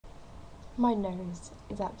My nose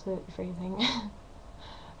is absolutely freezing. I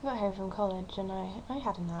got home from college and I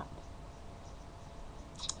had a nap.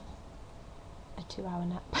 A 2-hour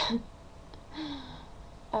nap.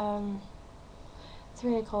 It's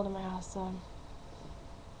really cold in my house, so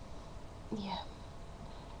yeah.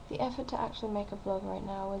 The effort to actually make a vlog right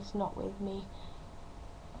now is not with me.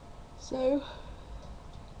 So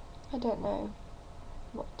I don't know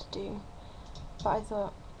what to do. But I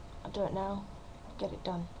thought I'll do it now. Get it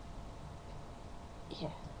done. Yeah.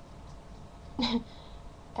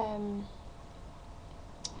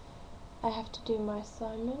 I have to do my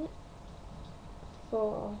assignment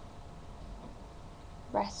for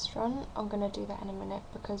restaurant. I'm gonna do that in a minute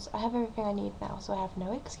because I have everything I need now, so I have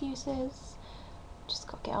no excuses. Just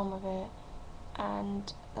gotta get on with it,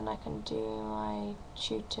 and then I can do my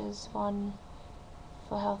tutor's one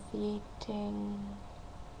for healthy eating,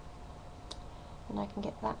 and I can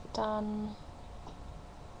get that done.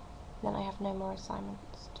 Then I have no more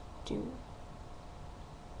assignments to do.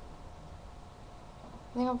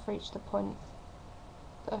 I think I've reached the point,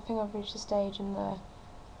 I think I've reached the stage in the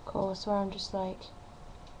course where I'm just like,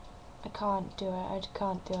 I can't do it, I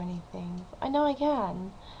can't do anything. I know I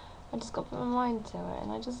can, I just got to put my mind to it,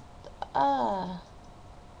 and I just, well,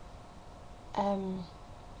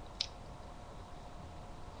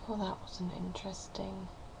 that wasn't interesting.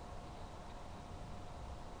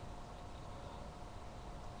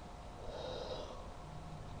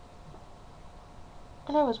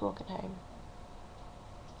 When I was walking home,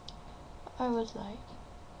 I was like,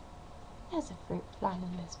 there's a fruit flan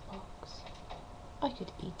in this box. I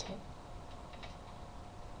could eat it.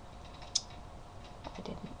 But I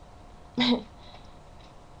didn't.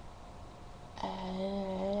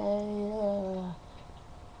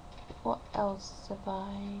 What else have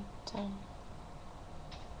I done?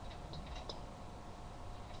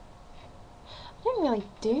 I didn't really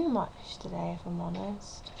do much today, if I'm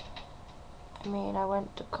honest. I mean, I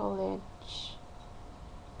went to college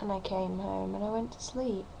and I came home and I went to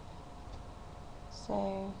sleep.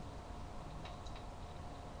 So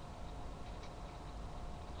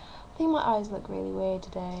I think my eyes look really weird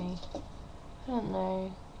today. I don't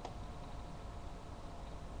know.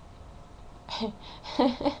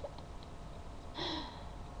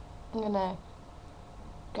 I'm gonna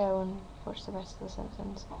go and watch the rest of The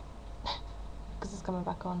Simpsons because it's coming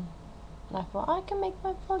back on, and I thought I can make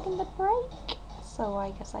my vlog in the break, so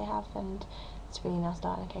I guess I have, and it's really now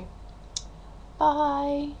starting. Okay,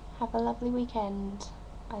 bye, have a lovely weekend.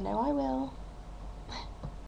 I know I will.